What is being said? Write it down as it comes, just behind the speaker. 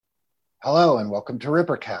Hello and welcome to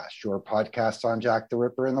Rippercast, your podcast on Jack the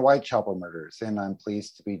Ripper and the Whitechapel murders. And I'm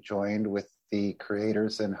pleased to be joined with the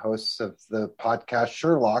creators and hosts of the podcast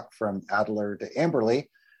Sherlock, from Adler to Amberley,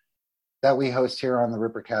 that we host here on the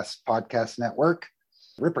Rippercast podcast network.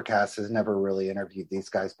 Rippercast has never really interviewed these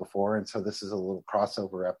guys before, and so this is a little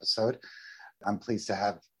crossover episode. I'm pleased to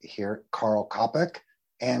have here Carl Kopic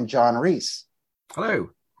and John Reese.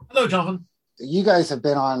 Hello. Hello, Jonathan. You guys have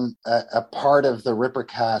been on a part of the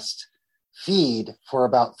Rippercast feed for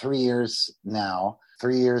about 3 years now.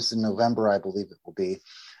 3 years in November, I believe it will be.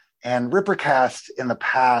 And Rippercast in the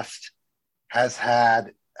past has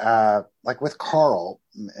had, like with Carl,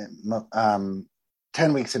 10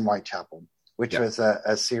 Weeks in Whitechapel, which was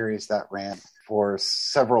a series that ran for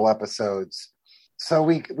several episodes. So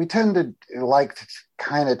we tend to like to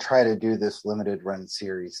kind of try to do this limited run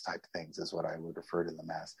series type things, is what I would refer to them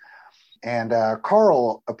as. And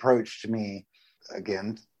Carl approached me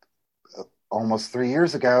again almost 3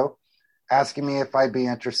 years ago, asking me if I'd be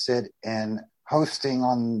interested in hosting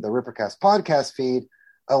on the Rippercast podcast feed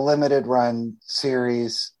a limited run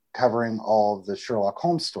series covering all of the Sherlock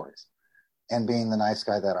Holmes stories. And being the nice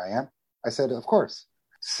guy that I am, I said, of course.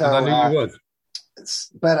 So I knew you would.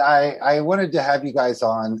 But I wanted to have you guys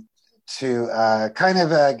on to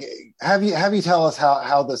have you tell us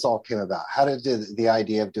how this all came about. How did the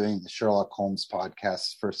idea of doing the Sherlock Holmes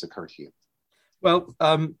podcast first occur to you? Well,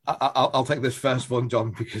 I'll take this first one,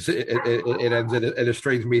 John, because it ends in a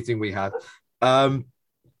strange meeting we had. I'm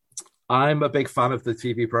a big fan of the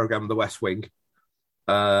TV program The West Wing,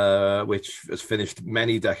 which was finished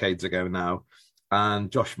many decades ago now.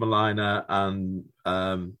 And Josh Malina and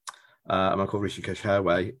I'm going to call Rishi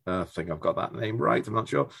Keshaway. I think I've got that name right. I'm not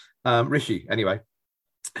sure. Rishi, anyway.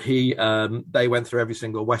 They went through every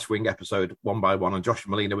single West Wing episode one by one, and Josh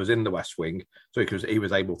Malina was in the West Wing, so he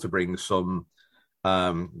was able to bring some.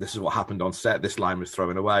 This is what happened on set. This line was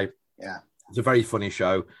thrown away. Yeah, it's a very funny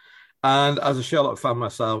show. And as a Sherlock fan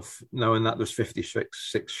myself, knowing that there's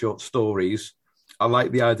 56 short stories, I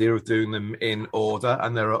like the idea of doing them in order.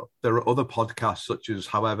 And there are other podcasts such as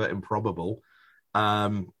However Improbable,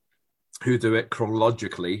 who do it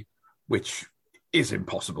chronologically, which is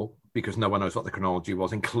impossible because no one knows what the chronology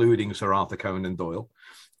was, including Sir Arthur Conan Doyle.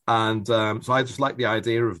 And so I just like the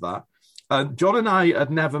idea of that. John and I had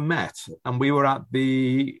never met, and we were at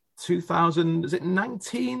the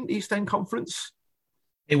 2019 East End Conference?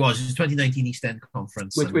 It was 2019 East End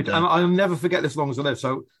Conference. And I'll never forget this as long as I live.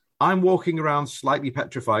 So I'm walking around slightly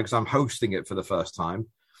petrified because I'm hosting it for the first time.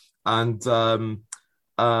 And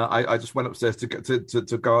I just went upstairs to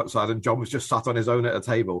go outside, and John was just sat on his own at a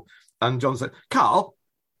table. And John said, "Carl,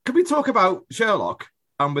 can we talk about Sherlock?"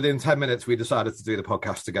 And within 10 minutes, we decided to do the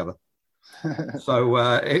podcast together. So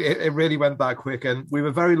it really went that quick. And we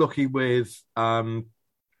were very lucky with, obviously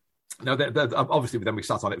then we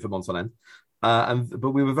sat on it for months on end.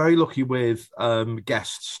 But we were very lucky with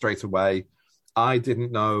guests straight away. I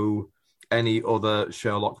didn't know any other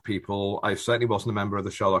Sherlock people. I certainly wasn't a member of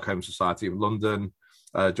the Sherlock Holmes Society of London.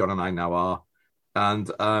 John and I now are.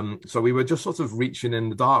 And so we were just sort of reaching in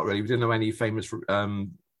the dark, really. We didn't know any famous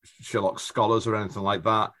Sherlock scholars or anything like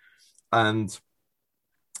that. And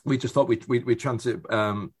we just thought we'd chance it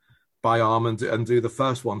by arm and do the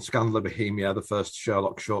first one, Scandal of Bohemia, the first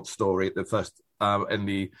Sherlock short story, the first in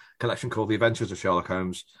the collection called The Adventures of Sherlock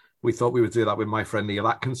Holmes. We thought we would do that with my friend Neil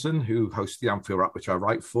Atkinson, who hosts the Anfield Rap, which I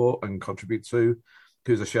write for and contribute to,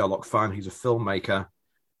 who's a Sherlock fan. He's a filmmaker.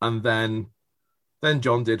 And then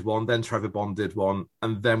John did one, then Trevor Bond did one,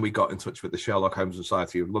 and then we got in touch with the Sherlock Holmes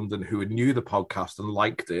Society of London, who knew the podcast and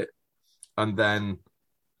liked it, and then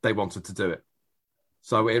they wanted to do it.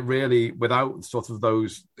 So it really, without sort of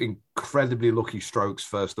those incredibly lucky strokes,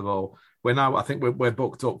 first of all, I think we're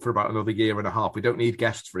booked up for about another year and a half. We don't need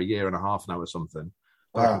guests for a year and a half now or something.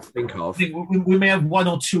 I can think of. We may have one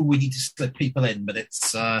or two we need to slip people in, but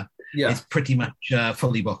it's pretty much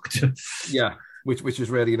fully booked. Yeah, which is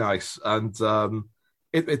really nice. And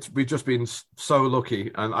we've just been so lucky.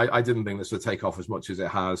 And I didn't think this would take off as much as it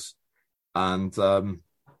has. And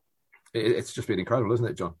it's just been incredible, isn't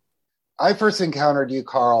it, John? I first encountered you,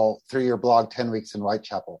 Carl, through your blog, 10 Weeks in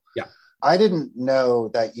Whitechapel. Yeah. I didn't know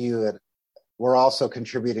that you were also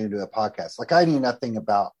contributing to a podcast. Like, I knew nothing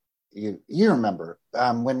about you. You remember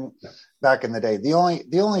back in the day, the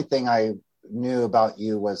only thing I knew about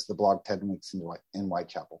you was the blog 10 Weeks in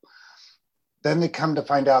Whitechapel. Then they come to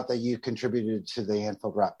find out that you contributed to the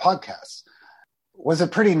Anfield Rap podcast. Was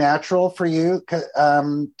it pretty natural for you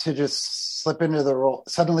to just slip into the role?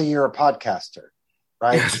 Suddenly you're a podcaster.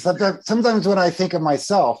 Right. Yes. Sometimes when I think of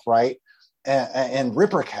myself, right, and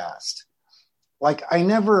Rippercast, like I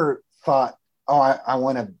never thought oh, I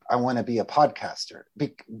want to be a podcaster.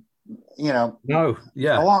 No,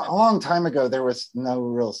 yeah. A long time ago, there was no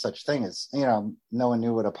real such thing as, no one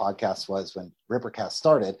knew what a podcast was when Rippercast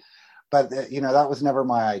started, but that was never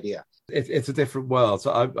my idea. It's a different world.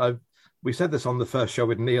 So we said this on the first show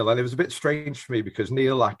with Neil, and it was a bit strange for me because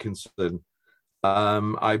Neil Atkinson,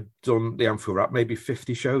 I've done the Anfield Wrap, maybe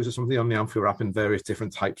 50 shows or something on the Anfield Wrap in various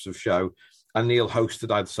different types of show, and Neil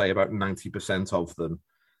hosted, I'd say, about 90% of them.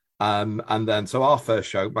 And then, so our first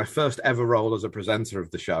show, my first ever role as a presenter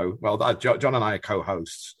of the show, well, John and I are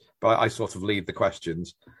co-hosts, but I sort of lead the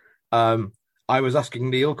questions. I was asking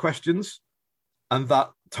Neil questions, and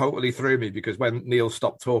that totally threw me because when Neil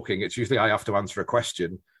stopped talking, it's usually I have to answer a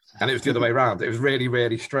question, and it was the other way around. It was really,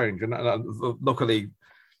 really strange. And luckily,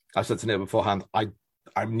 I said to Neil beforehand,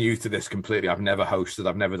 I'm new to this completely. I've never hosted.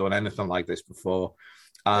 I've never done anything like this before.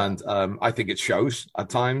 And I think it shows at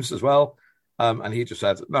times as well. And he just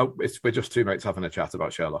said, no, we're just two mates having a chat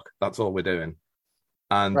about Sherlock. That's all we're doing.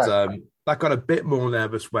 And that got a bit more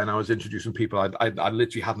nervous when I was introducing people I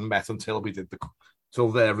literally hadn't met until we did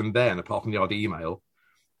till there and then, apart from the odd email.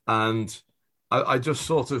 And I just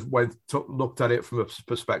sort of looked at it from a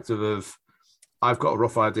perspective of, I've got a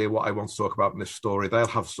rough idea what I want to talk about in this story. They'll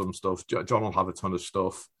have some stuff. John will have a ton of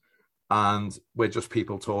stuff. And we're just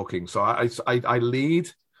people talking. So I lead.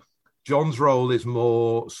 John's role is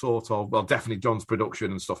more sort of, well, definitely John's production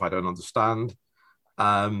and stuff I don't understand.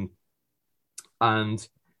 And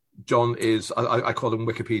John is, I call him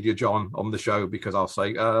Wikipedia John on the show because I'll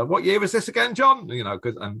say, what year is this again, John?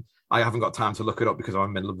 And I haven't got time to look it up because I'm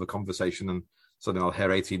in the middle of the conversation and suddenly I'll hear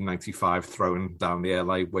 1895 thrown down the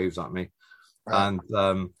airwaves at me. Right.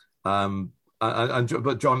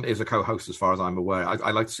 But John is a co-host as far as I'm aware.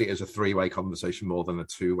 I like to see it as a three-way conversation more than a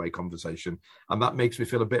two-way conversation. And that makes me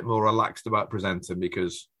feel a bit more relaxed about presenting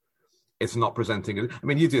because it's not presenting. I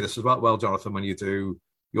mean, you do this as well, Jonathan, when you do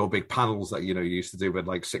your big panels that, you used to do with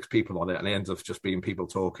like 6 people on it and it ends up just being people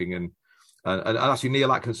talking. And actually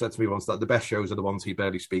Neil Atkins said to me once that the best shows are the ones he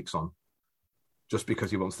barely speaks on just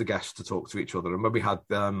because he wants the guests to talk to each other. And when we had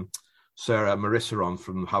Sarah and Marissa on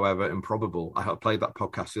from However Improbable, I had played that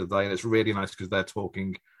podcast the other day and it's really nice because they're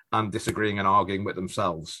talking and disagreeing and arguing with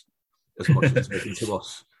themselves as much as they're talking to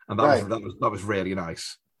us. And that was really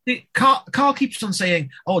nice. Carl keeps on saying,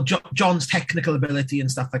 John's technical ability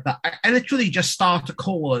and stuff like that. I literally just start a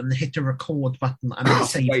call and hit a record button and then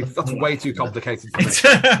save. That's way too complicated for me.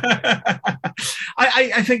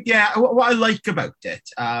 I think, what I like about it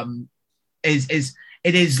is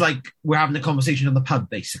it is like we're having a conversation on the pub,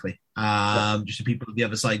 basically, just the people on the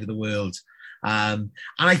other side of the world. And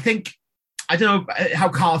I think, I don't know how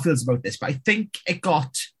Carl feels about this, but I think it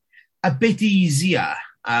got a bit easier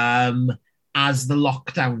as the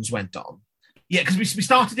lockdowns went on. Yeah, because we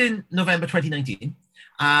started in November 2019,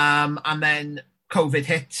 and then COVID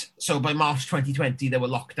hit. So by March 2020, there were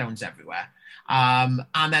lockdowns everywhere. And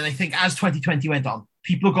then I think as 2020 went on,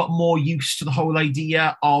 people got more used to the whole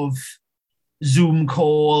idea of Zoom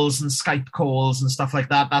calls and Skype calls and stuff like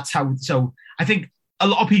that. So I think a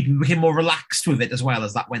lot of people became more relaxed with it as well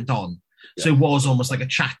as that went on. Yeah. So it was almost like a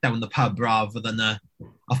chat down the pub rather than a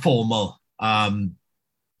formal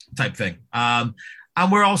type thing. And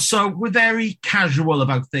we're very casual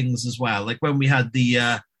about things as well. Like when we had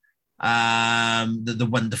the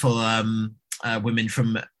wonderful women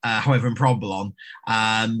from However Improbable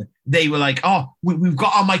on, they were like, we've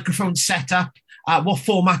got our microphone set up. What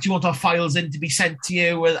format do you want our files in to be sent to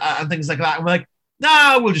you and things like that? And we're like,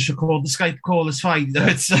 no, we'll just record the Skype call. It's fine.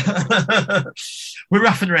 It's we're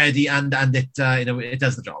rough and ready, and it it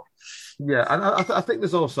does the job. Yeah, and I think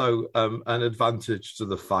there's also an advantage to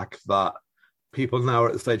the fact that people now are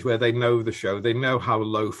at the stage where they know the show, they know how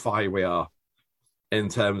lo-fi we are in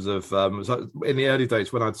terms of. So in the early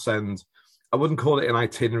days, when I'd send, I wouldn't call it an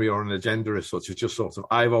itinerary or an agenda as such. It's just sort of,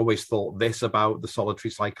 I've always thought this about the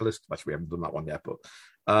solitary cyclist. Actually, we haven't done that one yet, but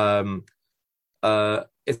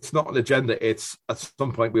it's not an agenda. It's at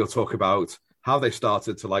some point we'll talk about how they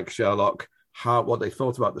started to like Sherlock, what they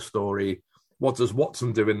thought about the story, what does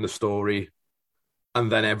Watson do in the story,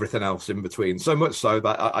 and then everything else in between. So much so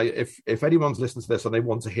that if anyone's listening to this and they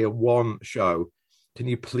want to hear one show, can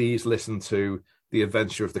you please listen to The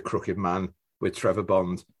Adventure of the Crooked Man with Trevor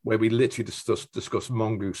Bond, where we literally discuss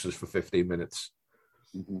mongooses for 15 minutes.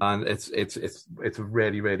 Mm-hmm. And it's a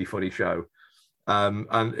really, really funny show. And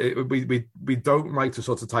we don't write a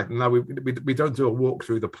sort of title. Now we don't do a walk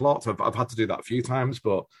through the plot. I've had to do that a few times,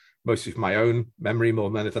 but mostly for my own memory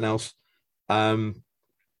more than anything else.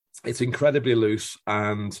 It's incredibly loose,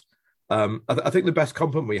 and I think the best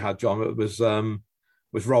compliment we had, John, was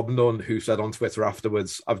was Rob Nunn, who said on Twitter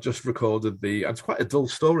afterwards, "I've just recorded it's quite a dull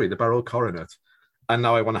story, the Beryl Coronet, and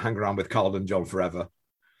now I want to hang around with Carl and John forever."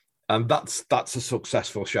 And that's a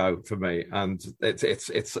successful show for me, and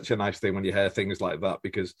it's such a nice thing when you hear things like that,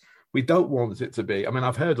 because we don't want it to be. I mean,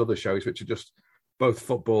 I've heard other shows which are just both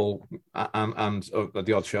football and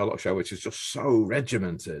the odd Sherlock show, which is just so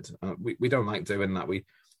regimented. We don't like doing that. We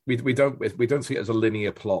don't see it as a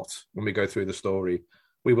linear plot when we go through the story.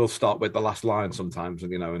 We will start with the last line sometimes,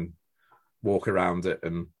 and walk around it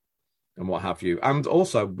and what have you. And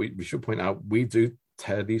also, we should point out, we do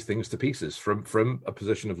tear these things to pieces from a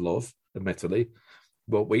position of love, admittedly,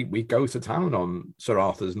 but we go to town on Sir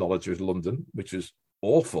Arthur's knowledge of London, which is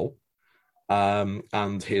awful,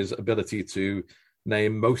 and his ability to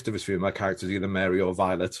name most of his female characters either Mary or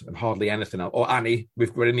Violet, and hardly anything else, or Annie.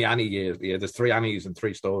 We're in the Annie year. There's 3 Annies and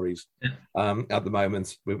 3 stories at the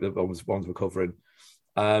moment with the ones we're covering,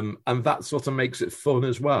 and that sort of makes it fun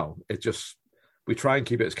as well. We try and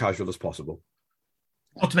keep it as casual as possible.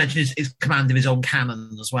 Not to mention his command of his own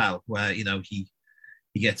canon as well, where he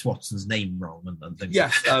gets Watson's name wrong and things.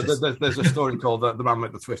 Yes, like that. there's a story called the Man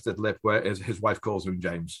with the Twisted Lip, where his wife calls him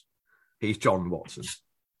James. He's John Watson.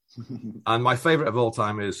 And my favourite of all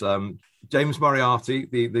time is James Moriarty,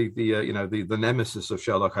 the nemesis of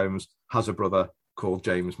Sherlock Holmes, has a brother called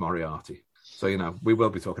James Moriarty. So we will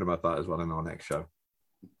be talking about that as well in our next show.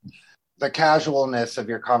 The casualness of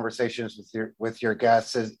your conversations with your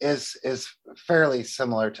guests is fairly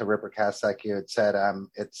similar to Rippercast, like you had said.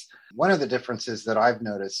 It's one of the differences that I've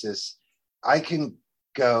noticed is I can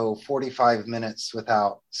go 45 minutes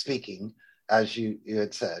without speaking, as you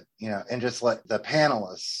had said, and just let the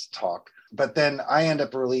panelists talk. But then I end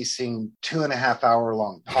up releasing 2.5 hour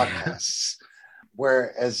long podcasts,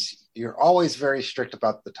 whereas you're always very strict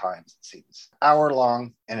about the times, it seems. Hour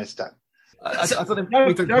long and it's done. There have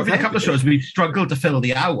been a couple of shows we've struggled to fill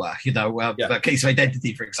the hour, The Case of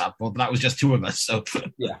Identity, for example, but that was just 2 of us. So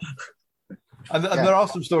yeah. And there are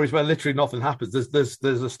some stories where literally nothing happens.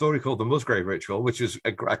 There's a story called The Musgrave Ritual, which is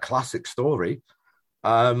a classic story,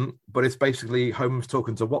 but it's basically Holmes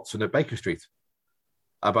talking to Watson at Baker Street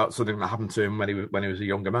about something that happened to him when he was a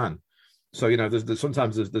younger man. So there's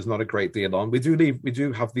sometimes there's not a great deal on. We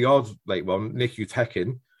do have the odd late one. Nick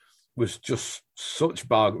Utekin was just such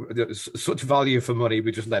value for money.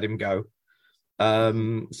 We just let him go.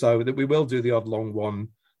 So that we will do the odd long one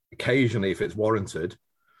occasionally if it's warranted.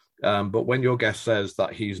 But when your guest says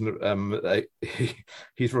that he's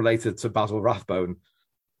related to Basil Rathbone,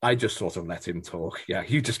 I just sort of let him talk. Yeah,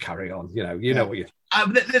 you just carry on. Know what you.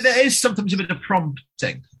 There is sometimes a bit of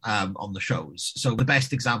prompting on the shows. So the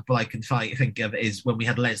best example I can think of is when we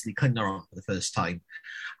had Leslie Klinger on for the first time,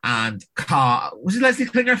 and Carr, was it Leslie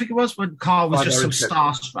Klinger? I think it was, when Carr was just so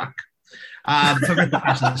starstruck. For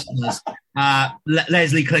listeners,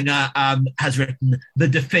 Leslie Klinger has written the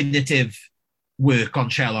definitive work on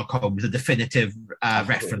Sherlock Holmes, the definitive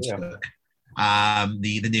reference book.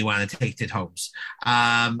 The new annotated Holmes.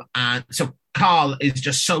 And so Carl is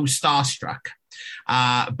just so starstruck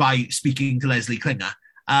by speaking to Leslie Klinger.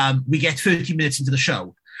 We get 30 minutes into the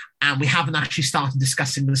show and we haven't actually started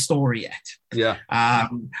discussing the story yet. Yeah.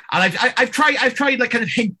 And I've tried like kind of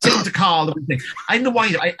hinting to Carl. In the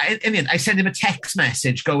wind, in the end, I send him a text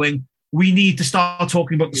message going, we need to start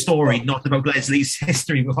talking about the story, not about Leslie's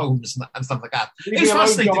history with Holmes and stuff like that. It's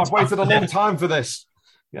fascinating. I've waited a long time for this.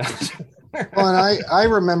 Yeah. Well, and I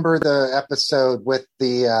remember the episode with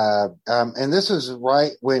the, and this was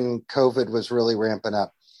right when COVID was really ramping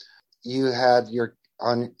up. You had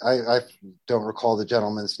I don't recall the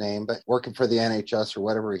gentleman's name, but working for the NHS or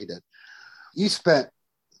whatever he did. You spent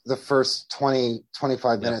the first 20,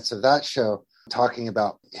 25 minutes of that show talking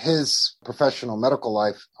about his professional medical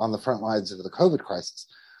life on the front lines of the COVID crisis.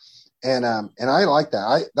 And I like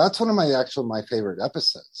that. That's one of my favorite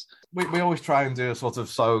episodes. We always try and do a sort of,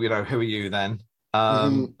 who are you then?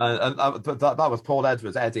 And that was Paul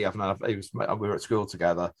Edwards, Eddie. We were at school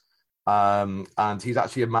together. And he's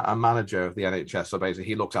actually a manager of the NHS. So basically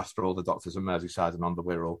he looks after all the doctors in Merseyside and on the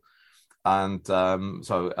Wirral. And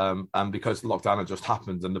and because lockdown had just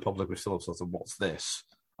happened and the public was still sort of, what's this?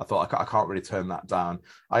 I thought I can't really turn that down.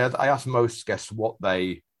 I asked most guests what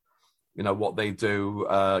they do,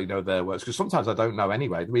 their works, because sometimes I don't know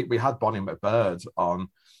anyway. We had Bonnie McBird on,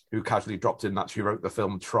 who casually dropped in that she wrote the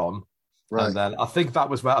film Tron. Right. And then I think that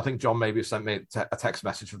was where I think John maybe sent me a text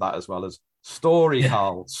message for that as well as story,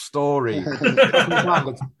 Carl, story.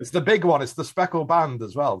 It's the big one. It's the Speckle Band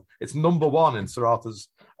as well. It's number 1 in Sir Arthur's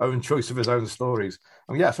own choice of his own stories.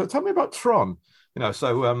 And so tell me about Tron. We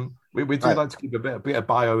do like to keep a bit of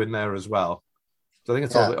bio in there as well. So I think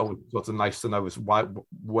it's always sort of nice to know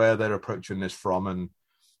where they're approaching this from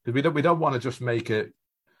because we don't want to just make it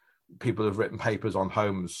people who've written papers on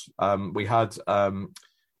Holmes. We had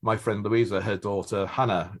my friend Louisa, her daughter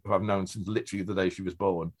Hannah, who I've known since literally the day she was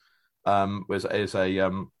born, is a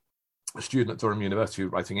student at Durham University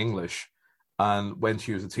writing English. And when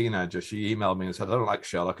she was a teenager, she emailed me and said, "I don't like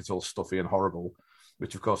Sherlock, it's all stuffy and horrible,"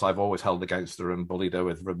 which of course I've always held against her and bullied her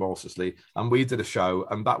with remorselessly. And we did a show,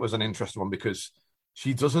 and that was an interesting one because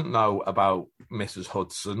she doesn't know about Mrs.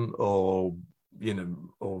 Hudson or even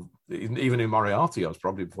who Moriarty was,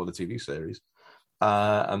 probably before the TV series.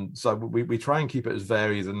 And so we try and keep it as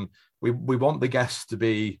varied, and we want the guests to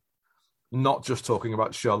be not just talking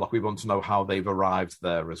about Sherlock. We want to know how they've arrived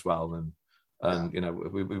there as well. And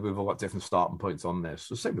we've all got different starting points on this.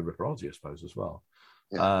 The same with Ripperology, I suppose, as well.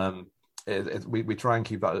 Yeah. We try and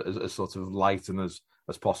keep that as sort of light and as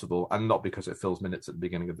possible, and not because it fills minutes at the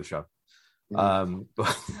beginning of the show.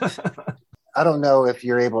 But I don't know if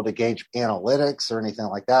you're able to gauge analytics or anything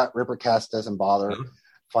like that. Rippercast doesn't bother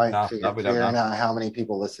figuring out how many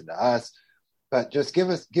people listen to us, but just give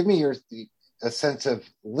me a sense of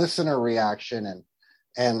listener reaction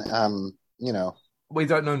and we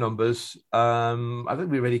don't know numbers. I don't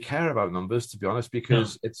think we really care about numbers, to be honest,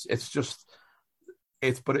 because it's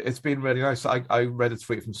been really nice. I read a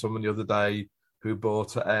tweet from someone the other day who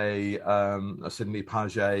bought a Sidney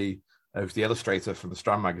Paget, who's the illustrator from the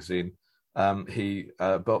Strand magazine. He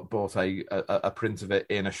bought a print of it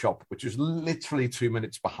in a shop which is literally 2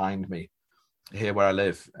 minutes behind me here where I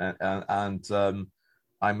live, and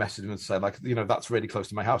I messaged him and said, that's really close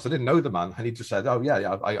to my house. I didn't know the man, and he just said, "Oh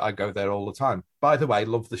yeah, I go there all the time. By the way,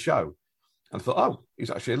 love the show." And I thought, oh,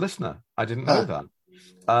 he's actually a listener. I didn't know that.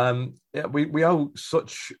 We owe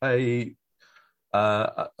such a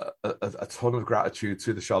ton of gratitude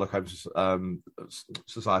to the Sherlock Holmes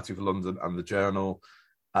Society for London and the Journal,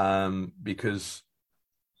 because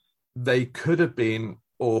they could have been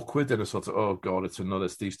awkward in a sort of, oh God, it's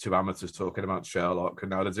these two amateurs talking about Sherlock,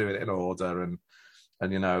 and now they're doing it in order and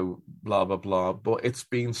blah blah blah. But it's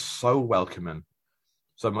been so welcoming,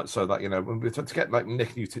 so much so that when we tried to get like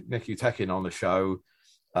Nick Utekin on the show,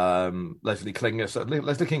 Leslie Klinger. So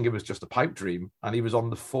Leslie Klinger was just a pipe dream, and he was on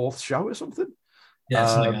the 4th show or something.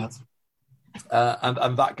 Yeah,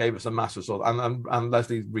 and that gave us a massive sort of, and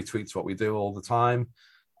Leslie retweets what we do all the time.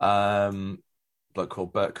 Bloke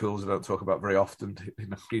called Bert Cools, I don't talk about very often.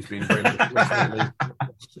 He's been very recently,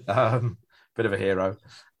 bit of a hero.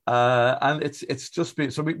 And it's just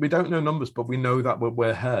been, so we don't know numbers, but we know that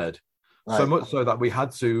we're heard. Right. So much so that we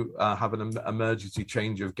had to have an emergency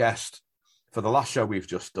change of guest for the last show we've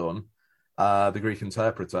just done, the Greek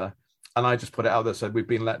Interpreter, and I just put it out there, said we've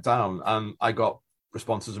been let down, and I got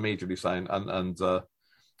responses immediately saying,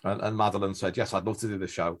 and Madeline said, yes, I'd love to do the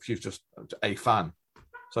show. She's just a fan,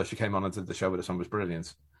 so she came on and did the show with us, and was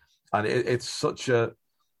brilliant. And it's such a,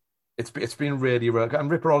 it's been really,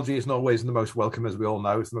 and Ripperology isn't always the most welcome, as we all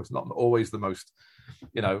know. It's not always the most,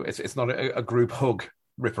 it's not a group hug,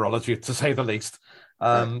 Ripperology, to say the least.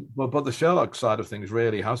 But the Sherlock side of things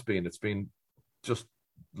really has been. It's been just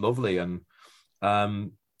lovely, and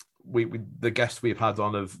we the guests we've had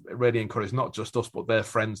on have really encouraged not just us but their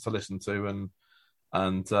friends to listen to,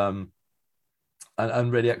 and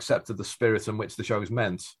really accepted the spirit in which the show's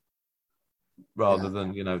meant, rather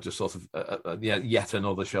than just sort of yet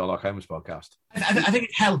another Sherlock Holmes podcast. I think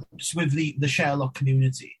it helps with the Sherlock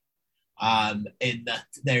community, in that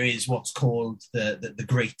there is what's called the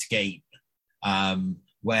Great Game,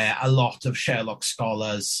 where a lot of Sherlock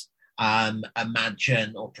scholars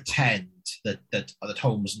imagine or pretend that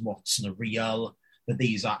Holmes and Watson are real, that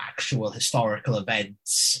these are actual historical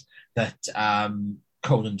events that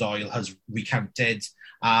Conan Doyle has recounted.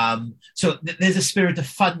 So there's a spirit of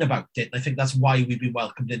fun about it. And I think that's why we've been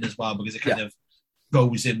welcomed in as well, because it kind of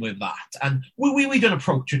goes in with that. And we don't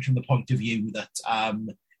approach it from the point of view that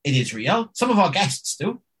it is real. Some of our guests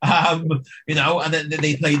do, and then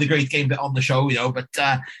they play the Great Game bit on the show, but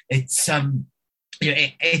it's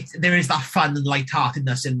there is that fun and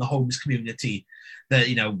lightheartedness in the Holmes community that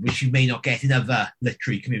which you may not get in other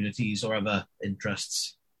literary communities or other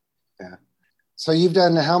interests. Yeah. So you've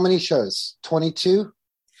done how many shows? 22?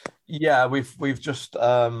 Yeah, we've just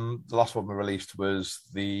the last one we released was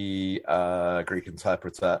the Greek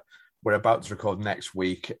Interpreter. We're about to record next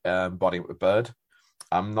week, Body with Bird.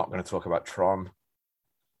 I'm not going to talk about Tron.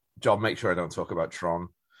 John, make sure I don't talk about Tron.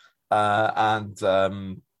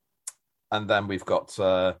 And then we've got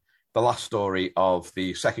the last story of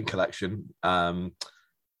the second collection, the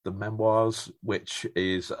memoirs, which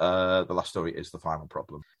is the last story is The Final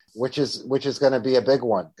Problem. which is going to be a big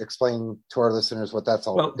one. Explain to our listeners what that's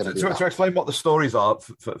all going to be about. To explain what the stories are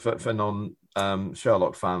for non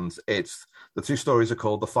Sherlock fans, it's the two stories are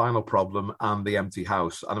called The Final Problem and The Empty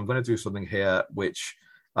House. And I'm going to do something here which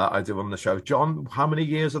I do on the show. John, how many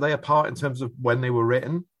years are they apart in terms of when they were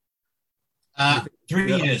written?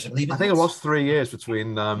 3 years, I believe. I think it was 3 years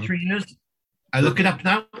between 3 years. I look it up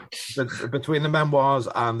now. Between the memoirs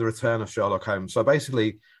and the return of Sherlock Holmes. So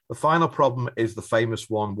basically, The Final Problem is the famous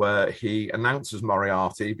one where he announces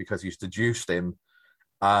Moriarty because he's deduced him.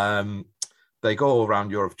 They go all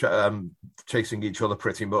around Europe chasing each other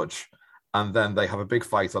pretty much. And then they have a big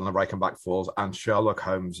fight on the Reichenbach Falls, and Sherlock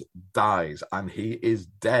Holmes dies, and he is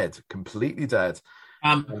dead, completely dead.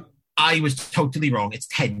 I was totally wrong. It's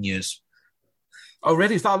 10 years. Oh,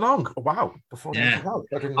 really? Is that long? Oh, wow. Yeah.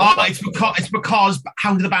 It's because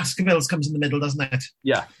Hound of the Baskervilles comes in the middle, doesn't it?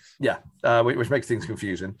 Yeah. Which makes things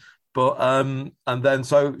confusing. But and then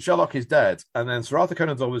so Sherlock is dead, and then Sir Arthur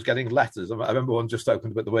Conan Doyle was getting letters. I remember one just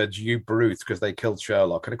opened with the words "you brute" because they killed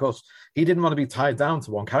Sherlock, and of course he didn't want to be tied down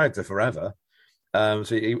to one character forever. So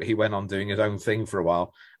he went on doing his own thing for a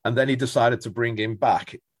while, and then he decided to bring him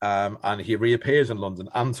back. And he reappears in London,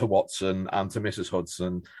 and to Watson, and to Mrs.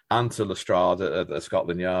 Hudson, and to Lestrade at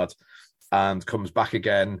Scotland Yard, and comes back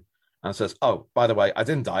again and says, "Oh, by the way, I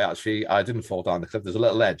didn't die. Actually, I didn't fall down the cliff. There's a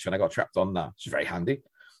little ledge, and I got trapped on that, which is very handy."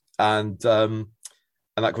 And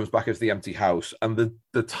that comes back as The Empty House. And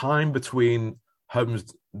the time between Holmes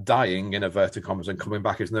dying, in inverted commas, and coming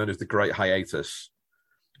back is known as the Great Hiatus.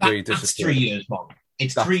 That's 3 years long.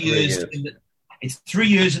 It's 3 years. It's 3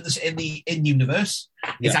 years in the universe.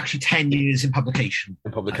 It's actually 10 years in publication.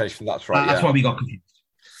 That's right. That's why we got confused.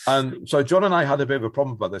 And so John and I had a bit of a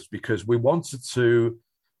problem about this because we wanted to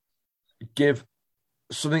give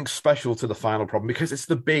something special to The Final Problem because it's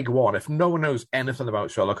the big one. If no one knows anything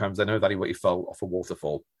about Sherlock Holmes, they know that he fell off a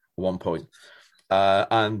waterfall at one point.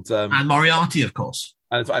 And Moriarty, of course.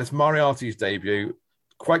 And it's Moriarty's debut.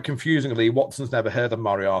 Quite confusingly, Watson's never heard of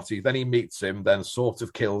Moriarty. Then he meets him, then sort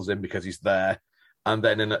of kills him because he's there. And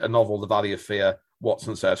then in a novel, The Valley of Fear,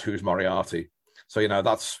 Watson says, "Who's Moriarty?" So,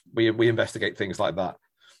 that's we investigate things like that.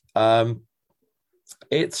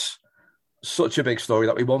 It's such a big story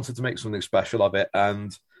that we wanted to make something special of it.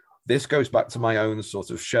 And this goes back to my own sort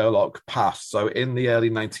of Sherlock past. So in the early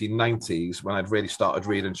 1990s, when I'd really started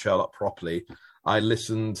reading Sherlock properly, I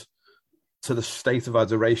listened to the State of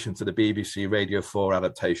Adoration to the BBC Radio 4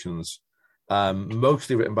 adaptations,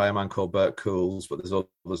 mostly written by a man called Bert Coules, but there's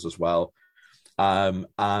others as well.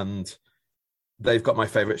 And they've got my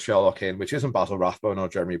favourite Sherlock in, which isn't Basil Rathbone or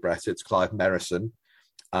Jeremy Brett, it's Clive Merrison.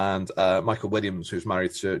 And Michael Williams, who's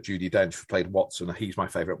married to Judi Dench, who played Watson. He's my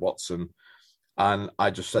favourite Watson. And I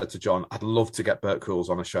just said to John, I'd love to get Bert Coules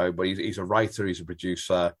on a show, but he's a writer, he's a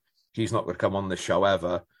producer. He's not going to come on this show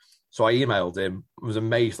ever. So I emailed him, was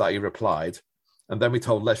amazed that he replied. And then we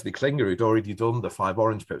told Leslie Klinger, who'd already done the 5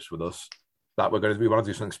 Orange Pips with us, that we want to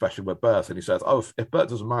do something special with Bert. And he said, "Oh, if Bert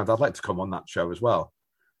doesn't mind, I'd like to come on that show as well."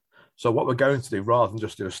 So what we're going to do, rather than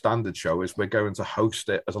just do a standard show, is we're going to host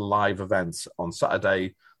it as a live event on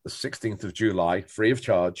Saturday, the 16th of July, free of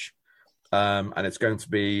charge. And it's going to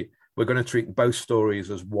be, we're going to treat both stories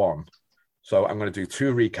as one. So I'm going to do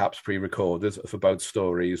 2 recaps pre-recorded for both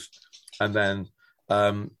stories. And then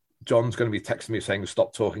John's going to be texting me saying,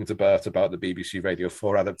 "Stop talking to Bert about the BBC Radio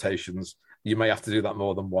 4 adaptations. You may have to do that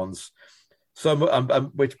more than once." So,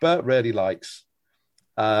 which Bert really likes.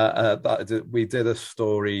 We did a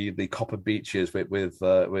story, The Copper Beaches, with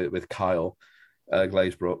Kyle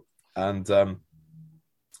Glazebrook, and Bert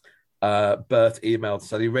emailed,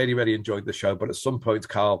 said he really, really enjoyed the show, but at some point,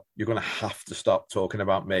 Carl, you're going to have to stop talking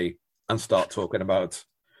about me and start talking about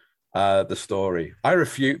the story. I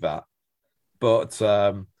refute that, but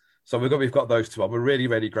so we've got those two on. We're really,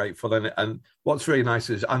 really grateful, and what's really nice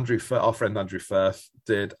is our friend Andrew Firth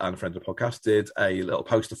did, and a friend of the podcast did, a little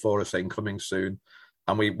poster for us saying "coming soon."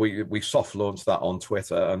 And we soft launched that on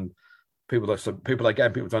Twitter, and people don't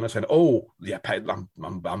know saying, "Oh, yeah,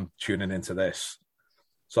 I'm tuning into this."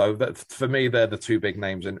 So that, for me, they're the two big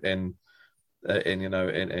names in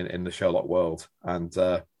the Sherlock world, and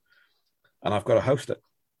I've got to host it.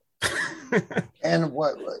 And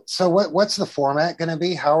what's the format going to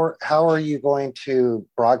be? How are you going to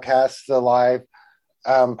broadcast the live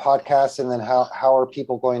podcast, and then how are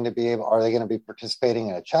people going to be able? Are they going to be participating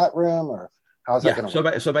in a chat room, or how's that going to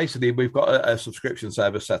work? So basically, we've got a subscription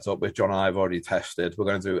service set up, which John and I have already tested. We're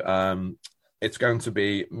going to do. It's going to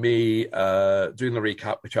be me doing the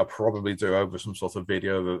recap, which I'll probably do over some sort of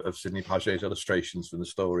video of Sidney Paget's illustrations from the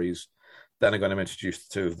stories. Then I'm going to introduce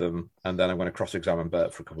the two of them, and then I'm going to cross-examine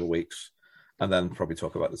Bert for a couple of weeks, and then probably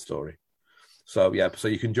talk about the story. So yeah, so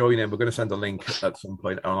you can join in. We're going to send a link at some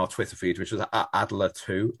point on our Twitter feed, which is at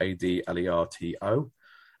Adlerto, ADLERTO.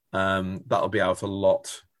 That'll be out a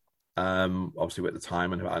lot, obviously with the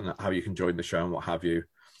time and how you can join the show and what have you.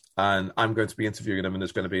 And I'm going to be interviewing them, and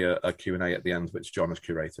there's going to be a Q&A at the end, which John is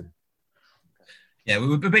curating. Yeah,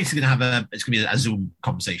 we're basically going to have it's going to be a Zoom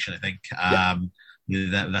conversation, I think,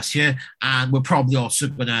 this year. And we're probably also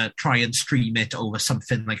going to try and stream it over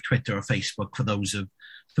something like Twitter or Facebook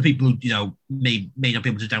for people who, may not be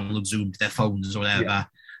able to download Zoom to their phones or whatever. Yeah.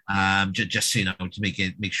 Just to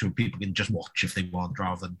make sure people can just watch if they want,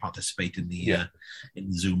 rather than participate in the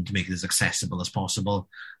Zoom, to make it as accessible as possible.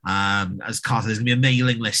 As Carter, there's going to be a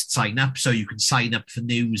mailing list sign up, so you can sign up for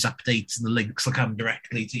news updates, and the links will come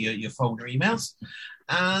directly to your phone or emails.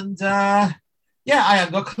 And I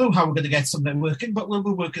haven't got a clue how we're going to get something working, but we'll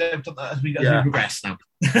work it out as we progress now.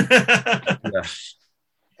 Yeah.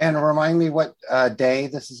 And remind me what day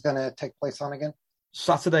this is going to take place on again?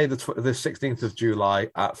 Saturday, the 16th of July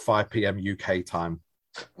at 5 p.m. UK time.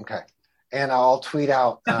 Okay. And I'll tweet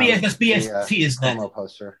out that's BST, isn't it? Promo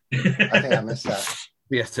poster. I think I missed that.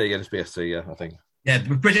 BST, it's BST, I think. Yeah,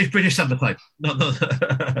 British Summer Time.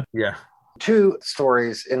 Yeah. 2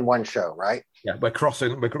 stories in one show, right? Yeah, we're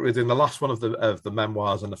doing the last one of the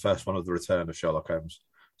memoirs and the first one of the return of Sherlock Holmes.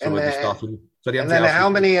 So and we'll then, be starting. So and then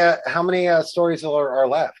how many stories are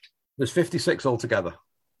left? There's 56 altogether.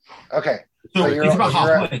 Okay. So it's about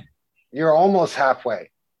halfway. You're almost halfway.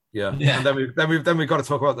 Yeah. And then we've got to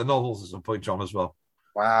talk about the novels at some point, John, as well.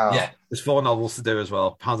 Wow. Yeah. There's 4 novels to do as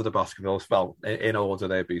well. Hound of the Baskervilles. Well, in order,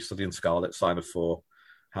 they'd be Studying Scarlet, Sign of 4,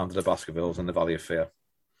 Hound of the Baskervilles, and The Valley of Fear.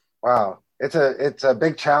 Wow. It's a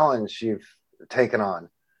big challenge you've taken on.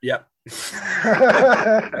 Yep.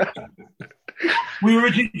 We were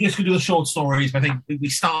originally just going to do the short stories, but I think we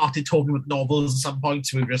started talking about novels at some point,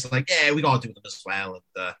 so we were just like, yeah, we got to do them as well.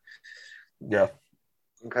 And yeah.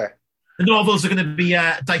 Okay. The novels are going to be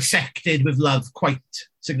dissected with love quite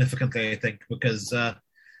significantly, I think, because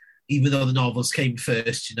even though the novels came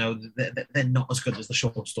first, they're not as good as the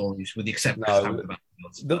short stories, with the exception of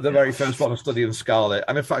the very first one of Studying Scarlet.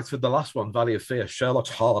 And in fact, with the last one, Valley of Fear, Sherlock's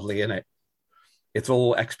hardly in it. It's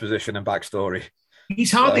all exposition and backstory.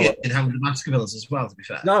 He's hardly in Hound of the Baskervilles as well, to be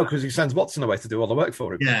fair. No, because he sends Watson away to do all the work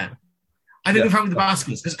for him. Yeah. I think with Hound of the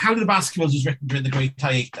Baskervilles, because Hound of the Baskervilles was written during the Great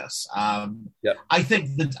Hiatus. I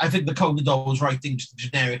think the Conan Doyle was writing just a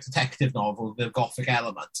generic detective novel with a gothic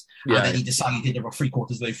element. Yeah. And then he decided about 3/4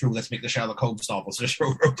 of the way through, let's make the Sherlock Holmes novel. So just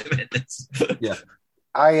wrote him in it. Yeah.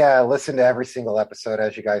 I listen to every single episode,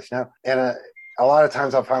 as you guys know. And a lot of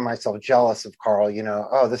times I'll find myself jealous of Carl,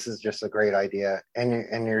 this is just a great idea.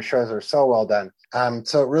 And your shows are so well done.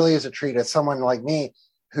 So it really is a treat as someone like me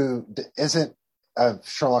who isn't a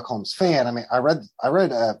Sherlock Holmes fan. I mean, I read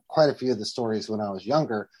quite a few of the stories when I was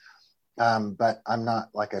younger, but I'm not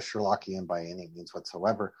like a Sherlockian by any means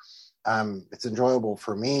whatsoever. It's enjoyable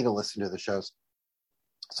for me to listen to the shows.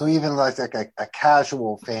 So even like a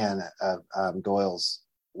casual fan of Doyle's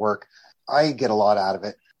work, I get a lot out of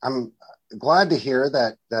it. I'm glad to hear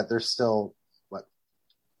that there's still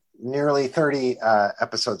nearly 30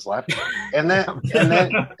 episodes left, and then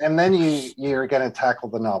you're going to tackle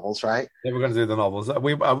the novels, right? Yeah, we're going to do the novels.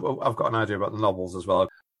 I've got an idea about the novels as well.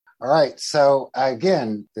 All right. So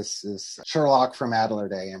again, this is Sherlock from Adler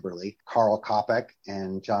Day Amberley, Carl Kopeck,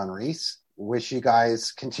 and John Reese. Wish you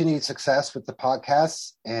guys continued success with the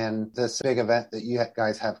podcasts and this big event that you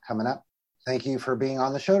guys have coming up. Thank you for being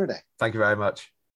on the show today. Thank you very much.